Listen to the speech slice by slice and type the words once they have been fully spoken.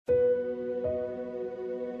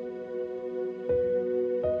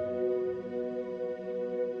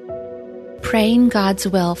Praying God's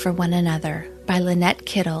Will for One Another by Lynette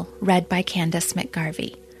Kittle, read by Candace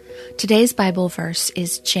McGarvey. Today's Bible verse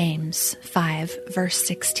is James 5, verse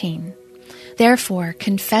 16. Therefore,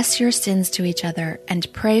 confess your sins to each other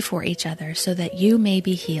and pray for each other so that you may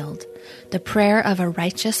be healed. The prayer of a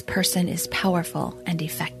righteous person is powerful and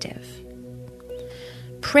effective.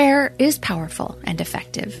 Prayer is powerful and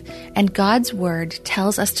effective, and God's Word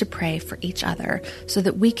tells us to pray for each other so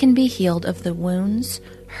that we can be healed of the wounds,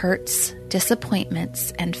 hurts,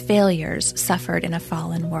 disappointments, and failures suffered in a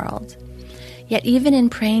fallen world. Yet even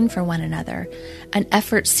in praying for one another, an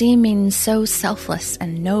effort seeming so selfless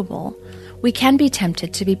and noble, we can be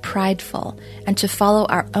tempted to be prideful and to follow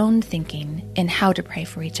our own thinking in how to pray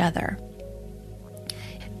for each other.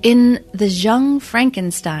 In the Young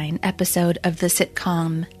Frankenstein episode of the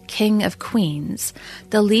sitcom King of Queens,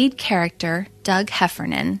 the lead character, Doug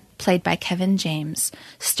Heffernan, played by Kevin James,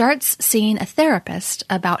 starts seeing a therapist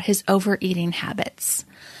about his overeating habits.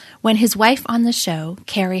 When his wife on the show,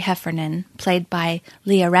 Carrie Heffernan, played by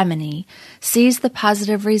Leah Remini, sees the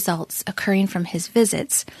positive results occurring from his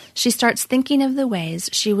visits, she starts thinking of the ways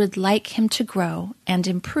she would like him to grow and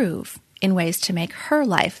improve in ways to make her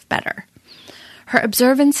life better. Her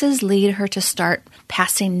observances lead her to start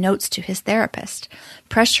passing notes to his therapist,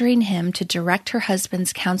 pressuring him to direct her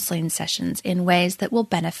husband's counseling sessions in ways that will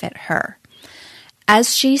benefit her.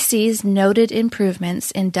 As she sees noted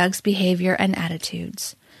improvements in Doug's behavior and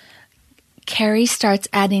attitudes, Carrie starts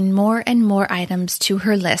adding more and more items to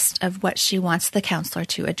her list of what she wants the counselor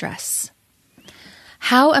to address.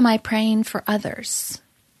 How am I praying for others?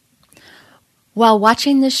 While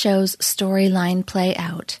watching the show's storyline play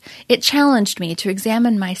out, it challenged me to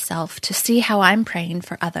examine myself to see how I'm praying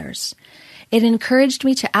for others. It encouraged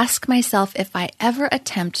me to ask myself if I ever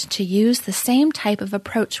attempt to use the same type of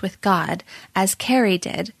approach with God as Carrie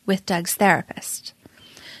did with Doug's therapist.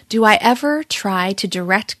 Do I ever try to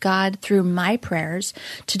direct God through my prayers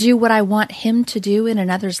to do what I want Him to do in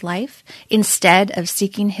another's life, instead of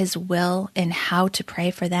seeking His will in how to pray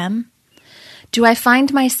for them? Do I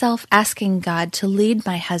find myself asking God to lead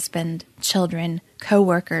my husband, children,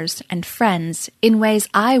 co-workers, and friends in ways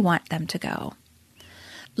I want them to go?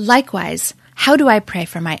 Likewise, how do I pray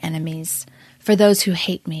for my enemies, for those who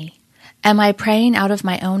hate me? Am I praying out of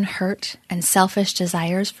my own hurt and selfish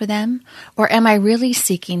desires for them, or am I really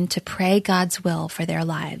seeking to pray God's will for their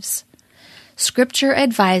lives? Scripture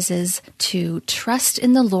advises to trust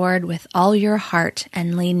in the Lord with all your heart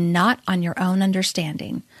and lean not on your own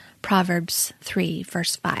understanding. Proverbs 3,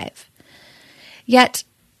 verse 5. Yet,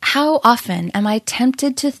 how often am I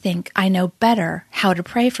tempted to think I know better how to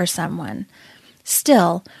pray for someone?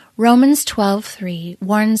 Still, Romans 12:3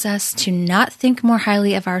 warns us to not think more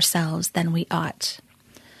highly of ourselves than we ought.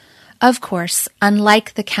 Of course,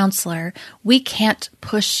 unlike the counselor, we can't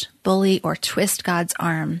push, bully, or twist God's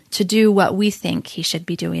arm to do what we think He should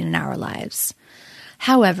be doing in our lives.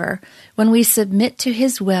 However, when we submit to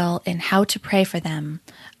His will in how to pray for them,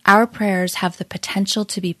 our prayers have the potential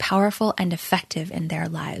to be powerful and effective in their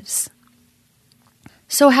lives.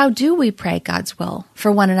 So how do we pray God's will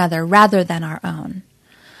for one another rather than our own?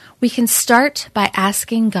 We can start by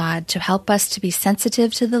asking God to help us to be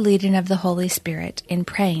sensitive to the leading of the Holy Spirit in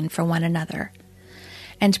praying for one another.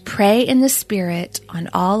 And pray in the Spirit on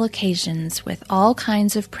all occasions with all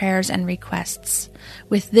kinds of prayers and requests.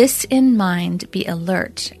 With this in mind, be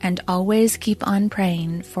alert and always keep on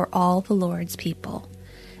praying for all the Lord's people.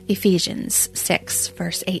 Ephesians 6,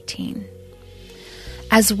 verse 18.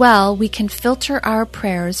 As well, we can filter our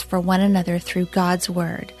prayers for one another through God's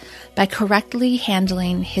Word by correctly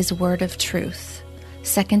handling His Word of truth,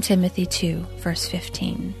 2 Timothy 2, verse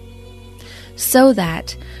 15, so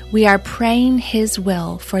that we are praying His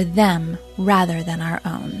will for them rather than our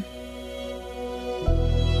own.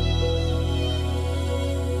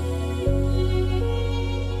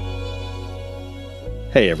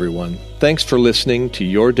 Hey everyone, thanks for listening to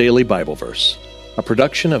Your Daily Bible Verse, a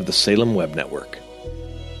production of the Salem Web Network.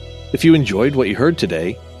 If you enjoyed what you heard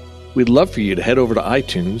today, we'd love for you to head over to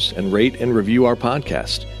iTunes and rate and review our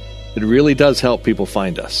podcast. It really does help people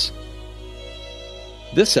find us.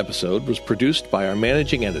 This episode was produced by our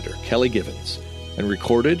managing editor, Kelly Givens, and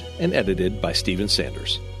recorded and edited by Stephen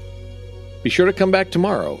Sanders. Be sure to come back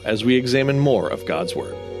tomorrow as we examine more of God's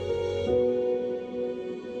Word.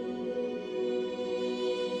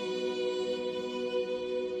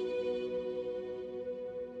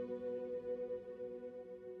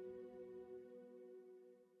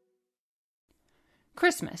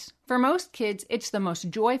 Christmas. For most kids, it's the most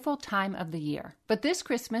joyful time of the year. But this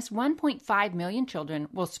Christmas, 1.5 million children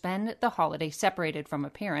will spend the holiday separated from a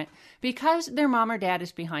parent because their mom or dad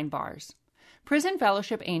is behind bars. Prison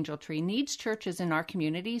Fellowship Angel Tree needs churches in our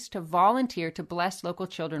communities to volunteer to bless local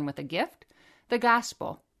children with a gift, the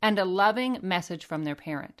gospel, and a loving message from their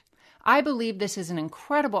parent. I believe this is an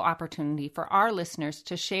incredible opportunity for our listeners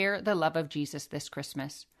to share the love of Jesus this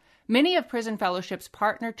Christmas. Many of Prison Fellowship's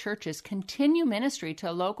partner churches continue ministry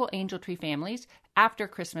to local Angel Tree families after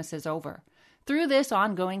Christmas is over. Through this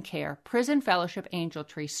ongoing care, Prison Fellowship Angel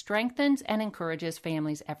Tree strengthens and encourages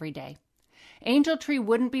families every day. Angel Tree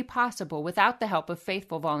wouldn't be possible without the help of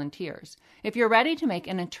faithful volunteers. If you're ready to make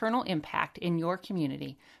an eternal impact in your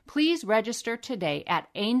community, please register today at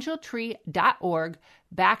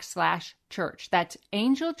angeltree.org/church. That's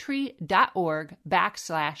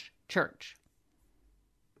angeltree.org/church.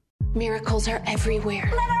 Miracles are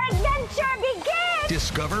everywhere. Let our adventure begin!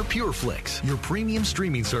 Discover PureFlix, your premium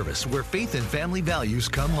streaming service where faith and family values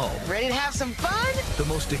come home. Ready to have some fun? The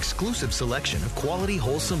most exclusive selection of quality,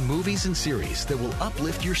 wholesome movies and series that will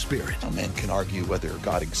uplift your spirit. A man can argue whether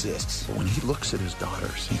God exists, but when he looks at his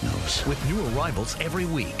daughters, he knows. With new arrivals every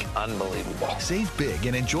week. Unbelievable. Save big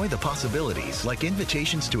and enjoy the possibilities, like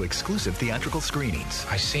invitations to exclusive theatrical screenings.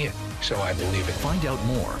 I see it, so I believe it. Find out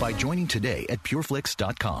more by joining today at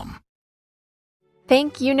pureflix.com.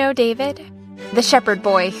 Think you know David? The shepherd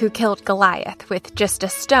boy who killed Goliath with just a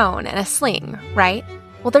stone and a sling, right?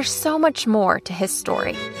 Well, there's so much more to his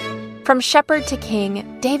story. From shepherd to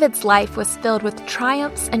king, David's life was filled with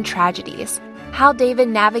triumphs and tragedies. How David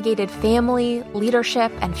navigated family,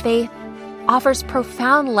 leadership, and faith offers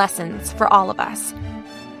profound lessons for all of us.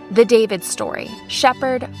 The David Story,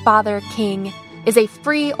 Shepherd, Father, King, is a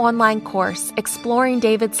free online course exploring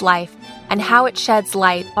David's life and how it sheds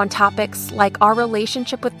light on topics like our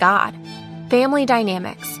relationship with God, family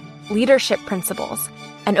dynamics, leadership principles,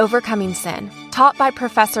 and overcoming sin. Taught by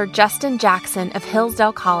Professor Justin Jackson of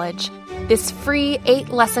Hillsdale College, this free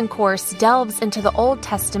 8-lesson course delves into the Old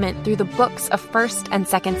Testament through the books of 1st and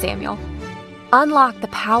 2nd Samuel. Unlock the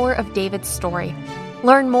power of David's story.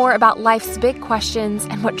 Learn more about life's big questions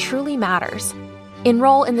and what truly matters.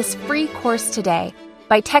 Enroll in this free course today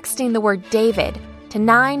by texting the word David to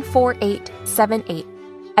 94878.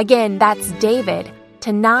 Again, that's David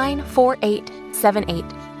to 94878.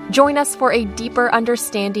 Join us for a deeper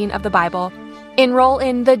understanding of the Bible. Enroll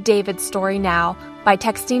in the David Story now by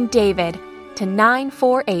texting David to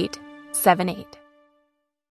 94878.